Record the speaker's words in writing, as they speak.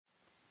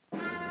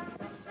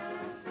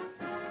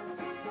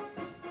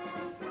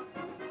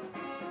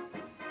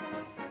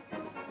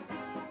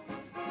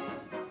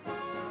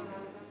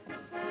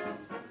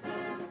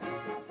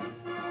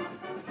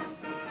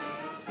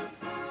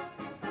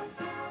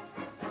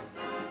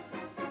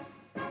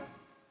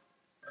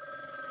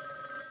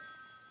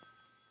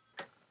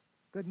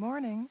Good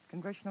morning,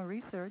 Congressional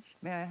Research.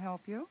 May I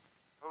help you?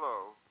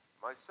 Hello.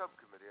 My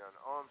subcommittee on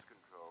arms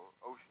control,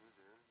 oceans,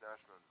 and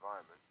international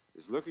environment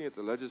is looking at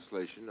the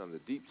legislation on the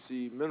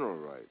deep-sea mineral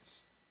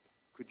rights.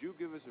 Could you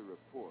give us a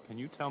report? Can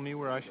you tell me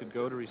where I should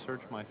go to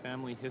research my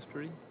family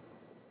history?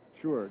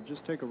 Sure.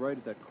 Just take a right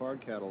at that card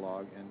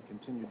catalog and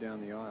continue down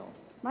the aisle.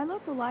 My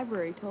local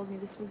library told me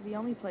this was the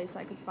only place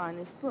I could find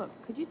this book.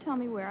 Could you tell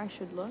me where I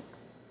should look?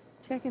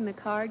 Check in the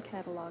card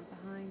catalog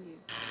behind you.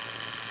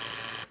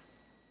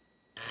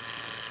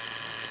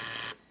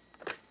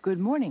 Good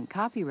morning,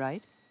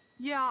 copyright.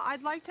 Yeah,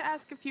 I'd like to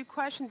ask a few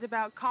questions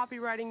about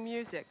copywriting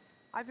music.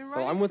 I've been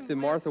writing Well, I'm with some the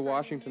grants Martha for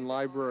Washington music.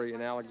 Library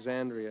in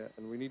Alexandria,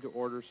 and we need to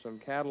order some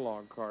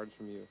catalog cards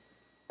from you.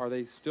 Are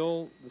they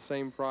still the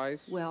same price?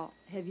 Well,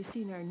 have you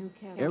seen our new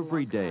catalog?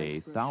 Every day,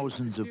 cards brochure?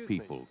 thousands of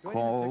people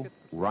call,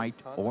 write,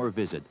 or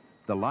visit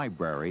the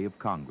Library of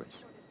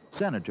Congress.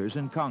 Senators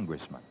and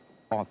congressmen,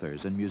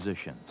 authors and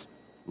musicians,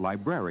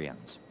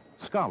 librarians,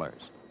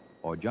 scholars,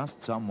 or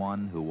just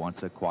someone who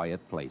wants a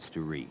quiet place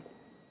to read.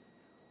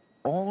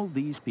 All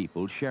these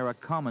people share a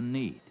common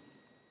need,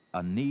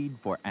 a need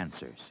for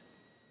answers,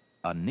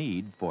 a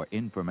need for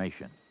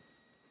information.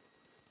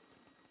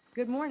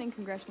 Good morning,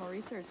 Congressional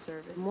Research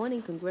Service. Good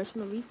morning,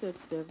 Congressional Research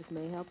Service.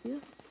 May I help you?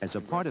 As a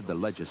part of the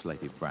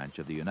legislative branch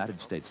of the United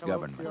States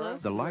government, Hello?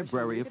 the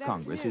Library of Good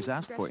Congress is afternoon,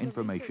 asked for Congressional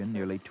information Research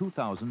nearly Service.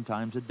 2,000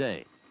 times a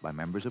day by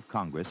members of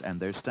Congress and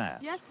their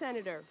staff. Yes,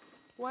 Senator.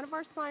 One of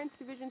our science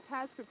divisions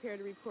has prepared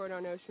a report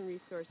on ocean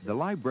resources. The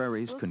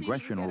library's We'll see that you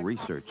Congressional get a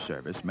Research copy.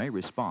 Service may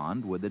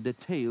respond with a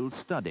detailed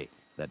study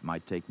that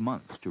might take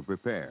months to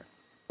prepare,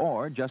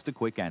 or just a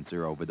quick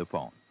answer over the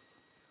phone.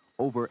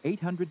 Over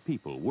 800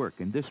 people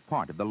work in this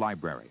part of the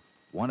library,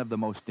 one of the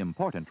most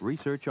important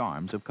research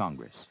arms of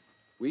Congress.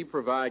 We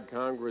provide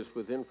Congress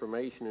with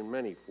information in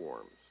many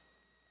forms.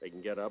 They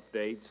can get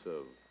updates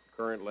of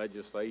current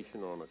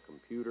legislation on a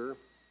computer,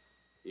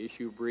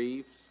 issue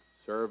briefs,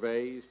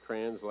 surveys,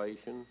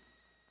 translation,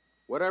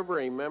 whatever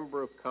a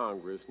member of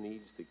Congress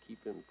needs to keep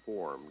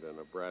informed and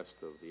abreast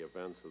of the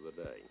events of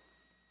the day.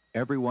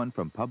 Everyone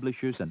from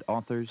publishers and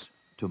authors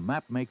to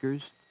map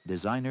makers,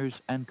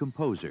 designers, and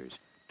composers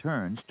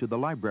turns to the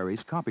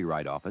library's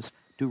copyright office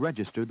to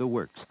register the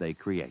works they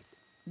create.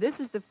 This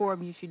is the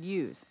form you should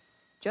use.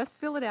 Just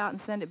fill it out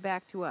and send it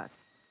back to us.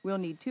 We'll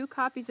need 2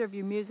 copies of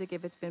your music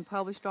if it's been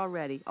published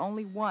already,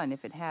 only 1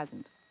 if it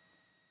hasn't.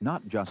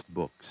 Not just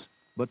books,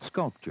 but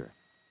sculpture,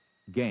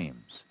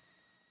 games,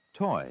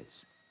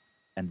 toys,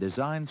 and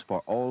designs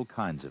for all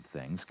kinds of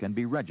things can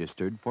be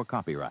registered for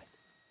copyright.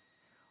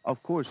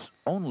 Of course,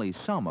 only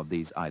some of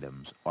these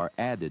items are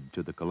added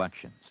to the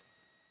collections.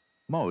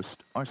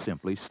 Most are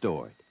simply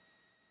stored.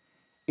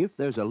 If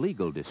there's a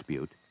legal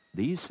dispute,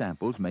 these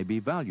samples may be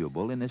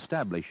valuable in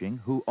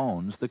establishing who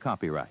owns the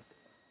copyright.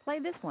 Play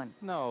this one.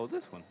 No,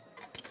 this one.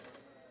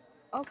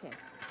 Okay.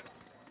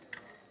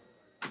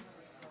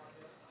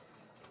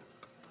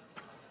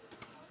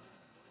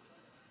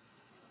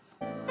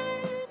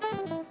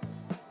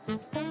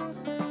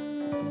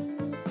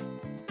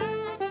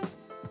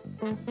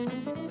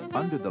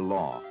 Under the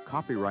law,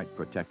 copyright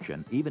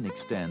protection even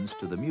extends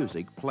to the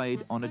music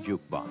played on a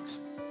jukebox.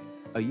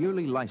 A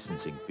yearly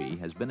licensing fee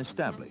has been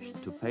established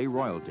to pay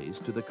royalties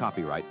to the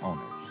copyright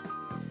owners.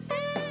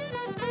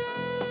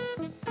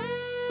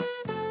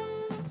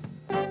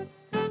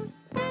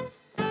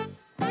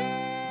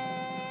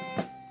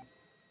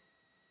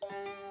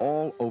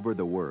 All over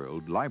the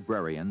world,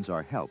 librarians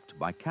are helped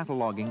by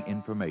cataloging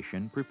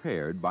information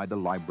prepared by the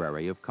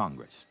Library of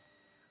Congress.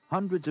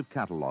 Hundreds of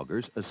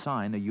catalogers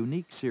assign a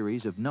unique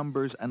series of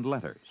numbers and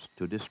letters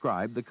to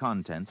describe the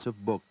contents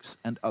of books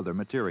and other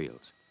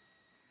materials.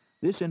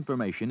 This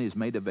information is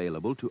made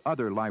available to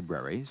other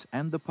libraries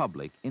and the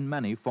public in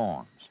many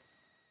forms.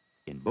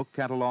 In book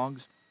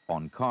catalogs,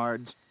 on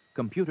cards,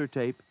 computer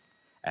tape,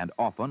 and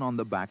often on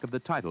the back of the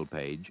title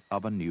page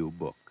of a new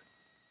book.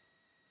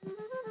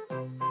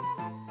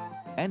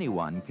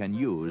 Anyone can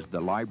use the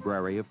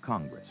Library of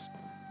Congress.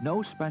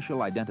 No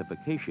special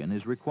identification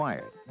is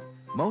required.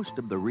 Most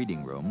of the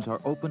reading rooms are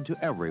open to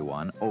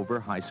everyone over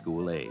high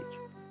school age.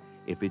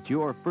 If it's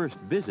your first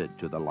visit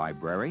to the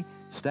library,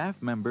 staff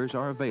members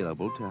are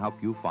available to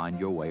help you find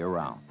your way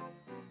around.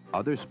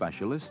 Other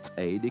specialists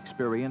aid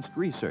experienced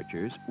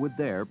researchers with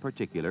their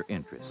particular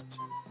interests.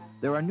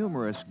 There are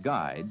numerous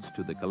guides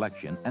to the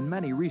collection, and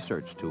many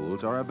research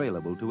tools are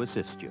available to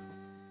assist you.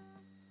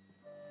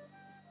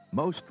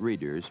 Most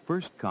readers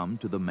first come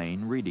to the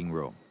main reading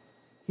room.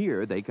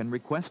 Here they can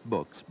request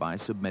books by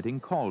submitting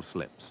call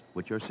slips,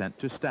 which are sent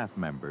to staff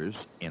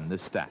members in the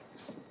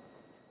stacks.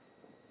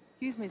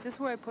 Excuse me, is this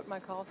where I put my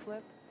call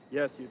slip?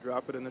 Yes, you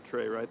drop it in the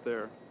tray right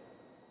there.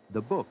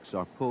 The books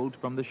are pulled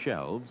from the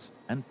shelves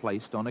and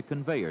placed on a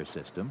conveyor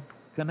system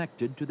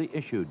connected to the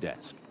issue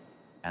desk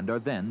and are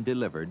then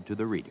delivered to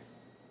the reader.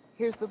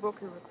 Here's the book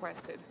you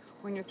requested.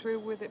 When you're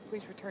through with it,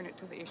 please return it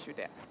to the issue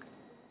desk.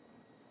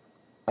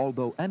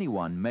 Although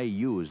anyone may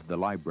use the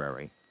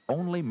library,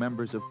 only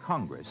members of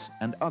Congress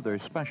and other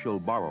special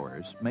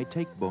borrowers may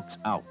take books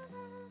out.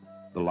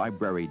 The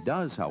library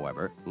does,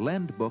 however,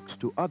 lend books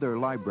to other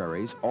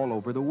libraries all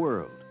over the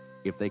world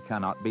if they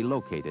cannot be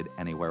located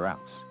anywhere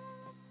else.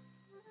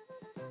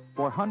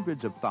 For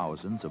hundreds of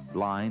thousands of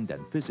blind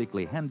and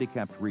physically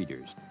handicapped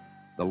readers,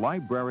 the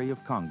Library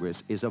of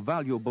Congress is a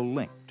valuable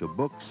link to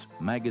books,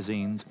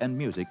 magazines, and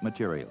music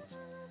materials.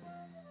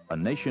 A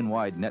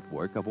nationwide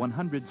network of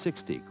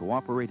 160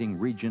 cooperating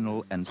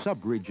regional and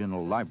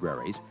sub-regional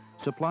libraries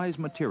supplies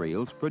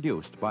materials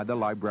produced by the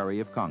Library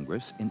of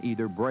Congress in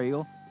either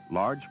Braille,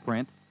 large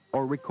print,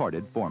 or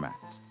recorded formats.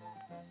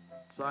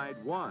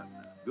 Side 1,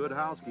 Good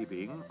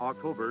Housekeeping,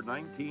 October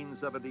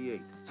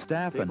 1978.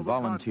 Staff and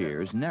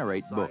volunteers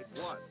narrate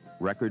books.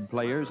 Record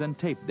players and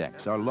tape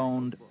decks are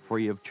loaned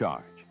free of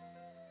charge.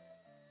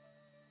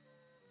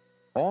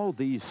 All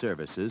these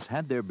services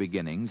had their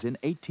beginnings in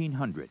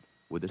 1800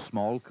 with a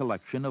small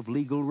collection of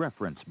legal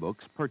reference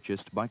books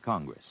purchased by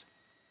Congress.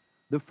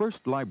 The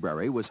first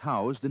library was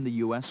housed in the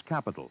U.S.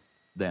 Capitol,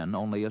 then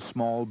only a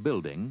small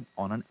building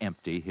on an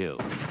empty hill.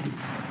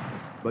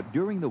 But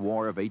during the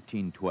War of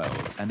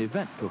 1812, an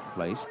event took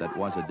place that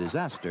was a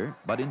disaster,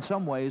 but in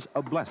some ways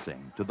a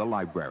blessing to the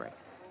library.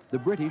 The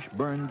British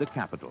burned the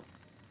Capitol.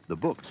 The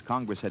books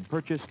Congress had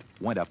purchased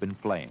went up in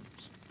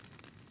flames.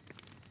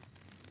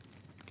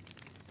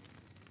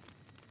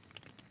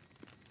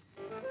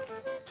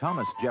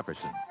 Thomas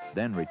Jefferson,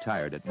 then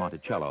retired at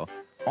Monticello,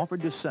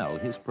 offered to sell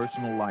his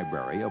personal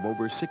library of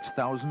over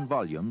 6,000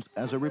 volumes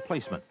as a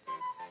replacement.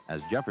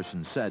 As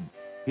Jefferson said,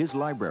 his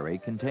library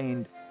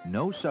contained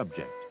no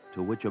subject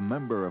to which a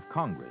member of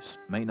Congress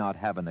may not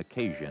have an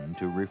occasion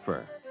to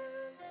refer.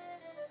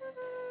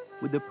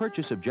 With the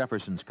purchase of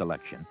Jefferson's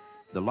collection,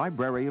 the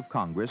Library of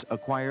Congress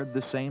acquired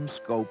the same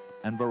scope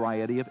and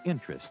variety of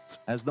interests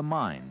as the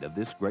mind of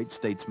this great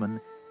statesman,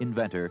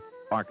 inventor,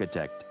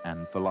 architect,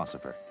 and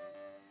philosopher.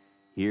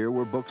 Here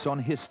were books on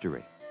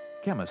history,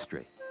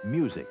 chemistry,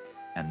 music,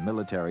 and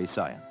military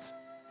science.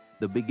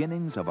 The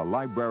beginnings of a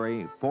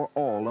library for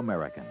all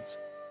Americans,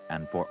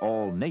 and for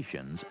all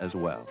nations as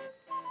well.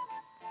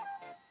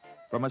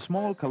 From a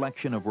small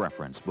collection of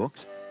reference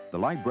books, the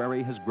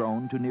library has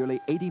grown to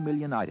nearly 80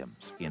 million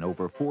items in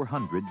over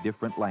 400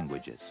 different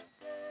languages.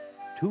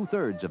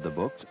 2/3 of the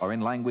books are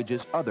in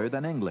languages other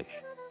than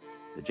English.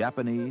 The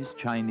Japanese,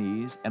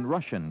 Chinese, and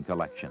Russian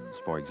collections,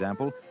 for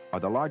example, are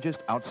the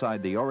largest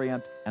outside the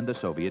Orient and the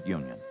Soviet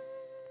Union.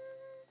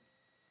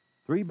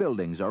 3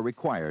 buildings are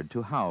required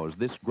to house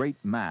this great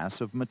mass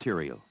of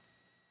material.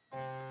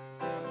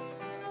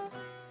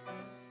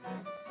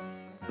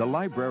 The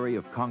Library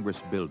of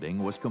Congress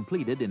building was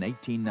completed in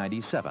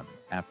 1897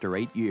 after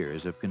 8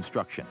 years of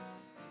construction.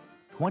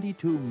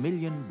 22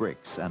 million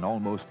bricks and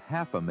almost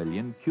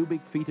 500,000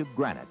 cubic feet of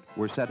granite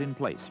were set in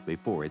place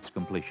before its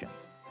completion.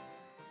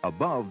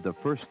 Above the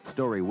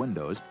first-story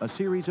windows, a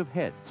series of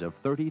heads of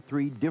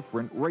 33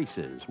 different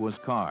races was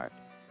carved,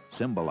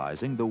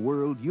 symbolizing the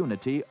world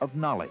unity of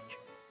knowledge.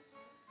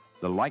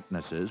 The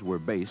likenesses were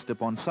based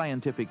upon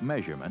scientific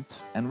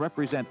measurements and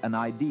represent an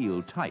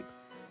ideal type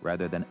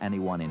rather than any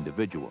one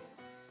individual.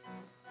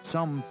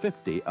 Some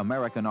 50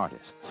 American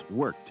artists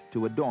worked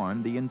to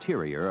adorn the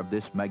interior of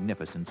this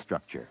magnificent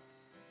structure.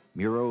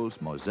 Murals,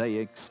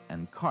 mosaics,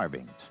 and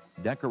carvings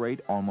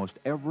decorate almost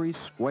every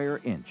square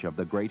inch of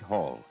the Great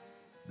Hall,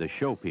 the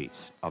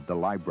showpiece of the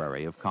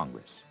Library of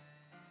Congress.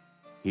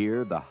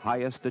 Here, the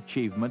highest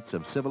achievements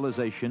of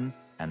civilization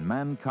and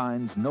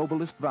mankind's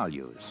noblest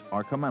values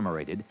are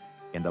commemorated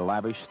in the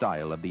lavish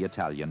style of the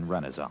Italian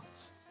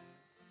Renaissance.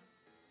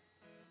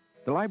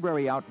 The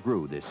library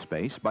outgrew this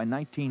space by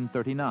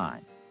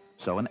 1939,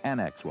 so an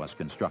annex was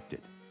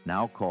constructed,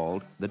 now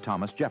called the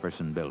Thomas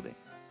Jefferson Building.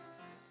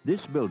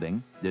 This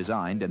building,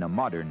 designed in a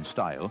modern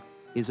style,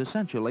 is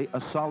essentially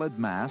a solid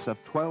mass of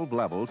 12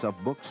 levels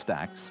of book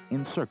stacks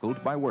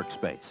encircled by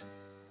workspace.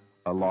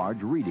 A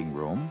large reading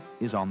room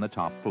is on the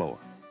top floor.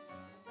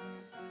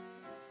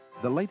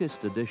 The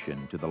latest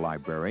addition to the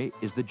library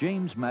is the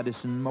James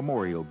Madison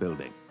Memorial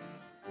Building.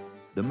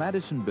 The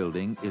Madison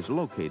Building is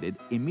located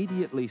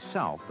immediately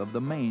south of the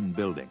main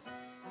building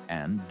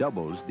and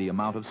doubles the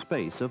amount of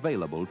space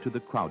available to the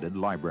crowded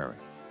library.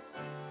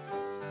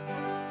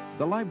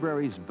 The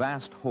library's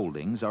vast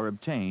holdings are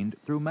obtained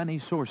through many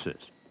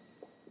sources.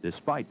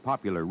 Despite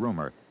popular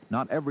rumor,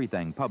 not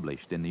everything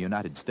published in the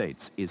United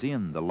States is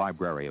in the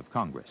Library of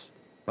Congress,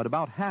 but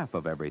about half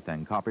of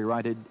everything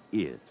copyrighted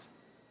is.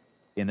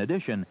 In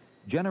addition,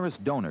 generous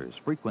donors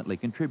frequently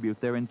contribute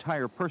their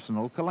entire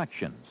personal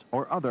collections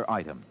or other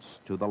items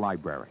to the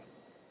library.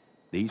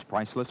 These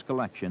priceless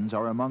collections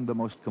are among the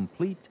most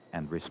complete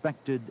and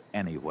respected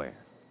anywhere.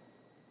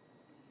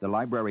 The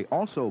library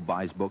also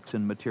buys books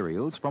and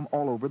materials from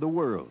all over the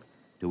world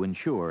to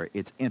ensure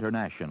its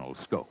international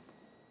scope.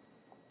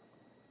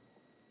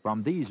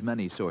 From these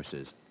many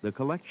sources, the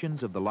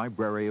collections of the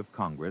Library of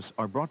Congress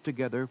are brought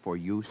together for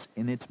use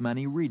in its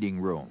many reading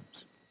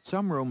rooms.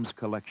 Some rooms'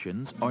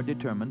 collections are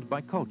determined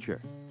by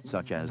culture,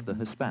 such as the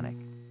Hispanic.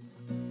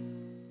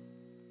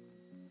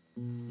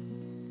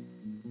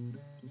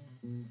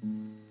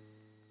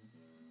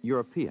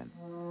 European.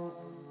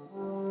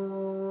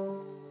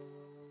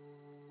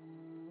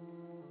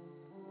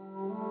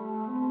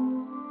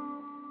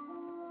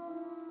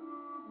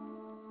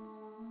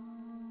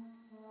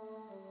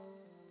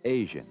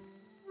 Asian,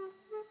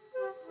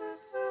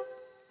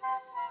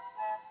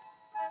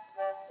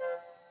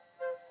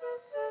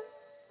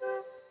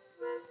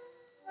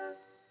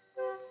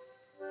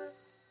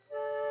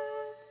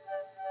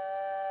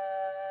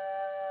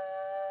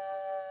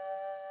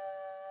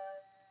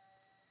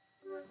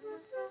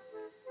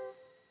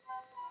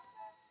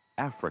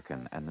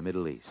 African and the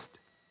Middle East.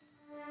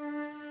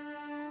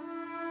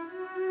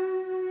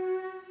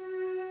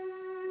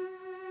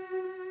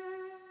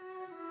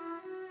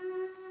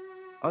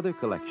 Other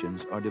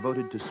collections are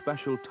devoted to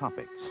special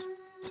topics,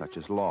 such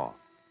as law.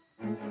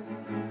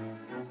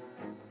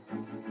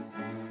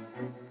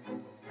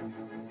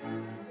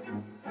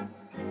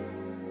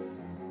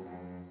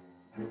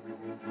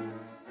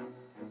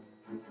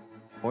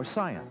 Or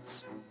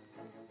science.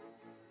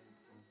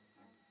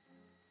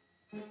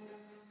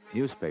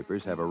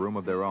 Newspapers have a room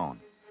of their own.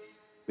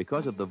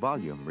 Because of the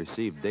volume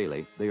received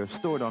daily, they are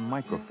stored on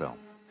microfilm.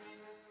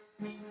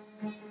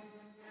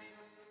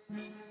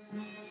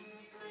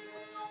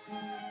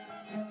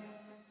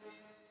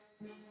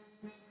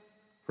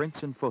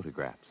 Prints and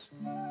photographs,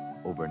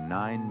 over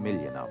 9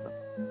 million of them.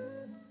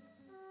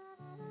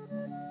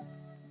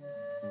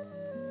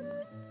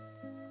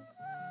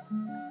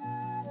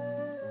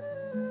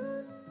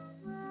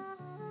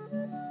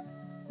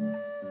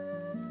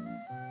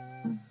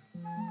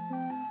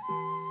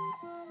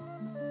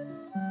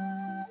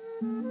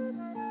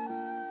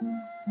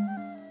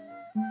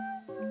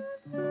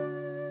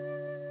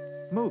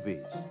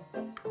 Movies.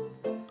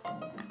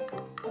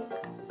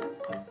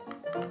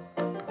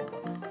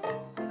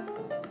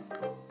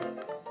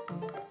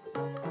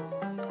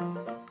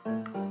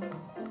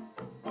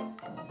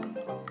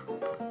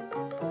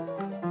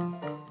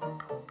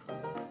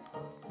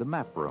 The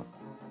map room,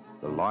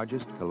 the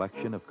largest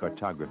collection of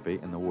cartography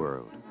in the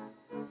world.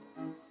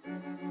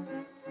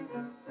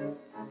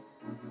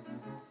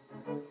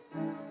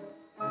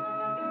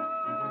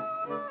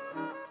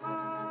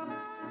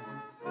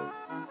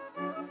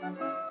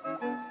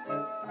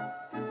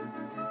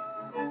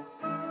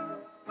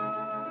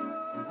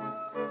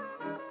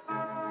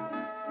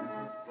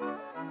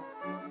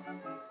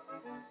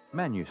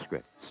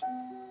 Manuscripts,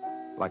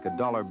 like a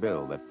dollar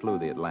bill that flew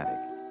the Atlantic.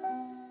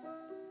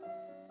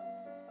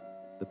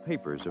 The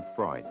papers of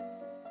Freud.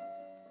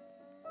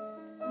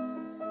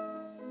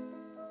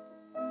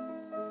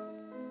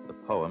 The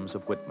poems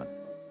of Whitman.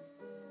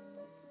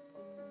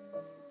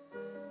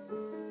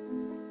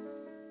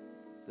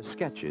 The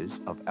sketches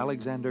of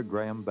Alexander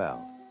Graham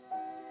Bell.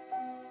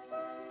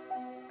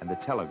 And the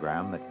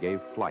telegram that gave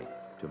flight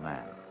to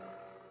man.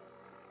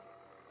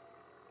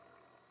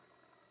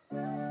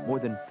 More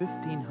than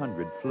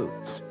 1,500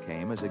 flutes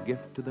came as a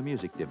gift to the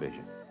music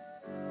division.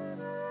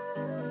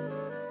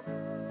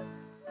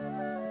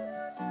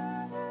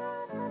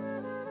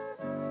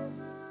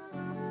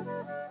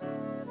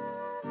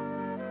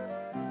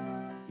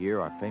 Here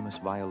are famous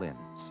violins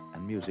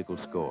and musical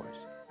scores.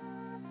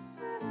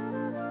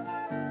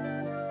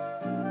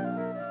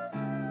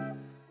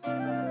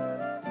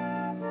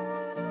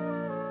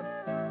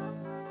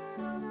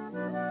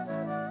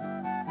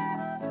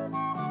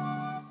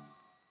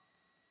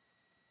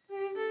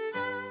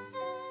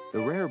 The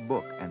Rare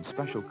Book and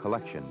Special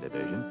Collection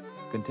Division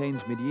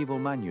contains medieval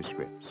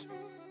manuscripts.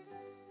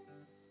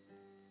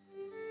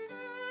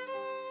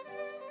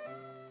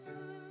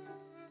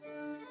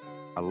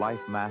 A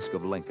life mask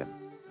of Lincoln.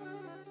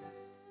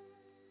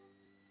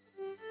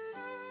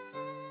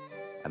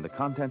 And the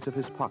contents of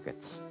his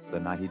pockets the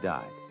night he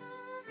died.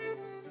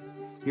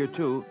 Here,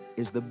 too,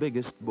 is the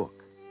biggest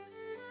book.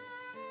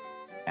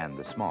 And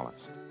the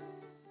smallest.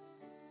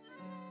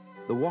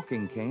 The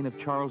walking cane of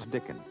Charles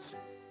Dickens.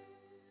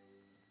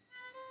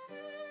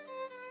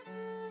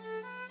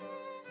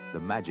 The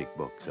magic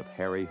books of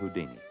Harry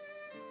Houdini.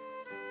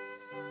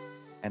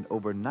 And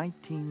over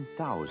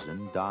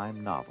 19,000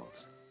 dime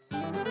novels.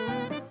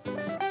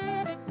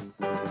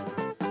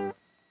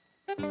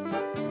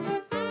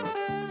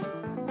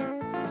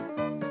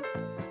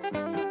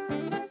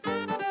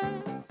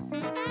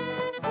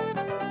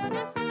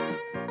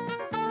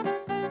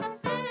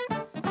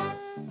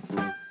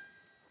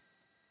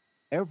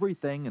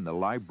 Everything in the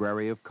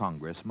Library of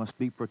Congress must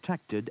be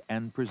protected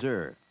and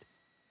preserved.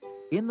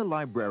 In the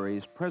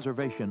library's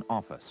preservation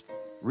office,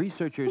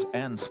 researchers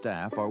and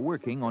staff are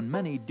working on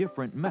many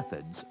different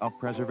methods of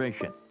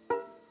preservation.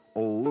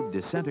 Old,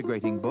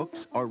 disintegrating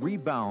books are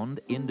rebound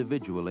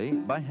individually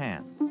by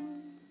hand.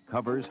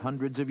 Covers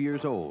hundreds of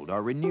years old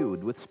are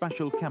renewed with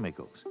special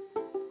chemicals.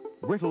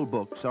 Brittle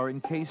books are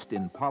encased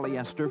in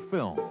polyester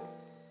film.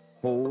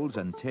 Holes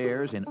and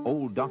tears in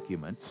old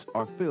documents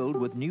are filled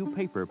with new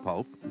paper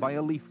pulp by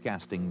a leaf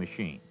casting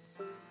machine.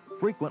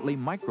 Frequently,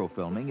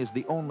 microfilming is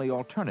the only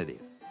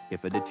alternative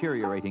if a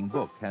deteriorating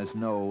book has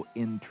no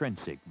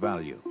intrinsic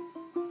value.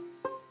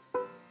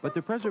 But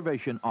the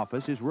Preservation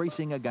Office is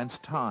racing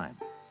against time.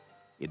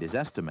 It is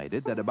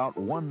estimated that about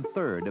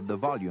 1/3 of the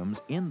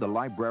volumes in the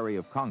Library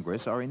of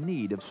Congress are in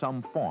need of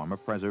some form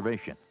of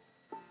preservation.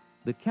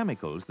 The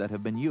chemicals that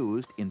have been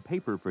used in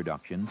paper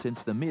production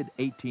since the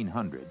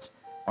mid-1800s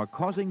are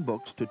causing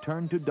books to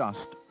turn to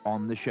dust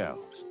on the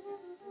shelves.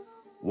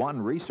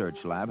 One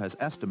research lab has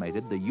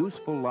estimated the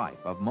useful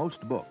life of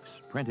most books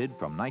printed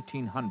from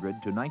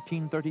 1900 to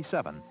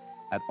 1937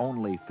 at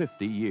only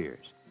 50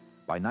 years.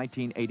 By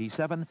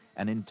 1987,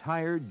 an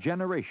entire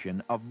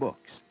generation of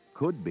books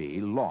could be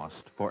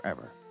lost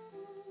forever.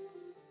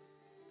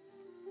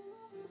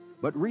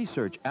 But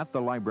research at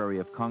the Library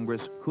of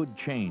Congress could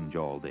change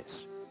all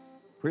this.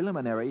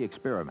 Preliminary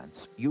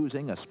experiments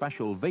using a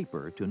special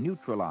vapor to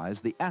neutralize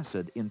the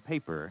acid in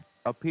paper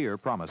appear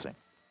promising.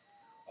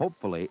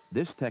 Hopefully,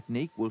 this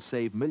technique will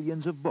save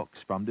millions of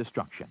books from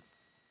destruction.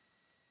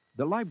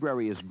 The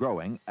library is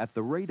growing at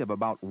the rate of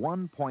about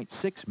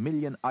 1.6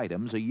 million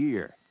items a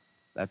year.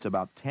 That's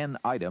about 10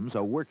 items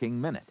a working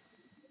minute.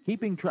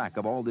 Keeping track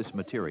of all this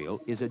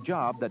material is a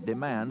job that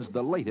demands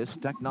the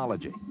latest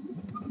technology.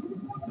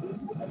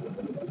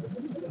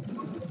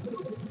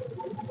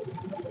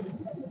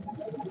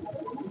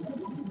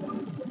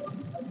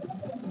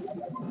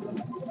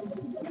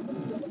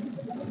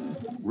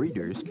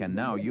 Readers can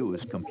now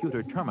use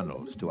computer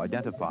terminals to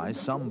identify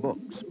some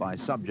books by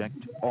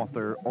subject,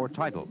 author, or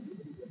title.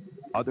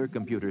 Other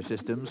computer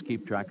systems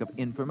keep track of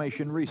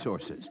information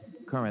resources,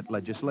 current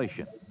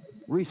legislation,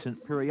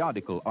 recent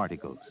periodical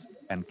articles,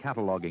 and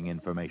cataloging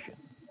information.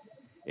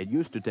 It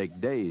used to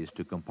take days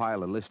to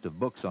compile a list of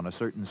books on a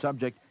certain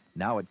subject.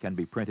 Now it can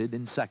be printed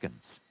in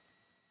seconds.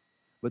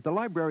 But the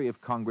Library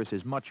of Congress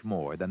is much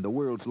more than the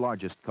world's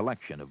largest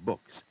collection of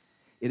books.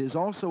 It is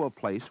also a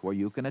place where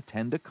you can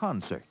attend a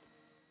concert.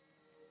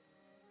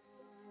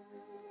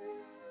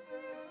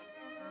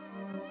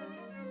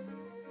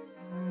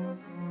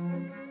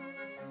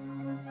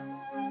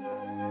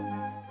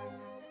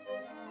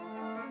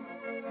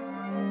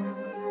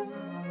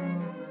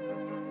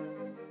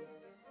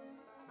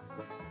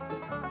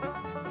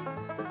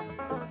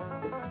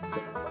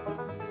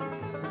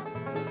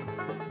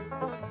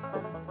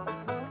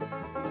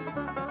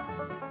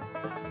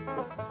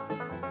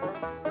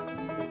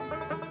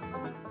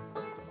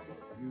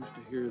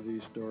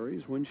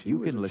 You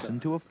can listen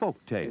to a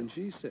folk tale. And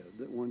she said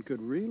that one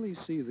could really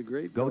see the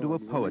great Go to a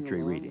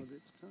poetry reading.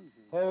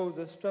 Oh,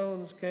 the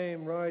stones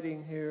came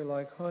riding here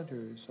like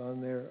hunters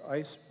on their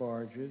ice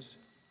barges,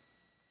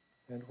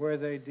 and where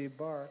they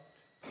debarked,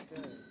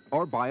 dead.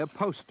 Or buy a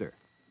poster.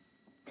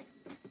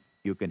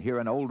 You can hear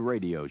an old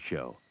radio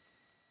show.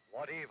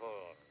 What evil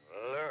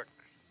lurks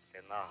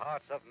in the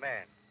hearts of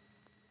men?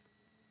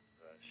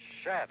 The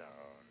shadow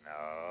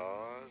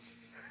knows.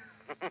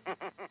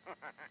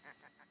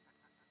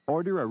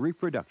 Order a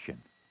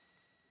reproduction.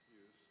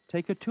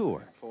 Take a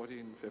tour.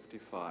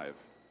 1455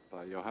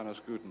 by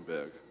Johannes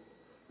Gutenberg,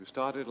 who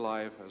started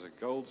life as a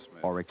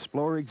goldsmith. Or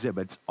explore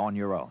exhibits on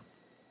your own.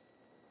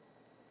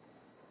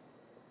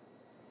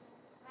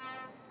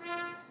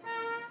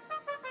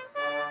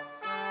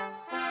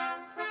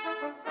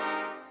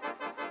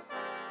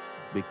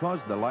 Because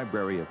the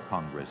Library of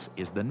Congress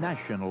is the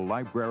National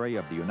Library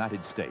of the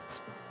United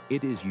States,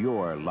 it is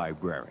your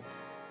library.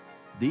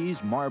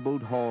 These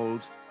marbled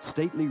halls,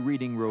 stately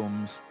reading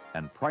rooms,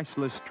 and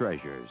priceless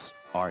treasures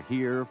are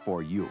here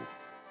for you.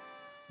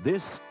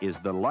 This is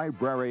the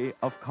Library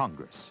of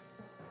Congress,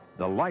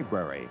 the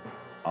Library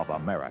of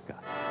America.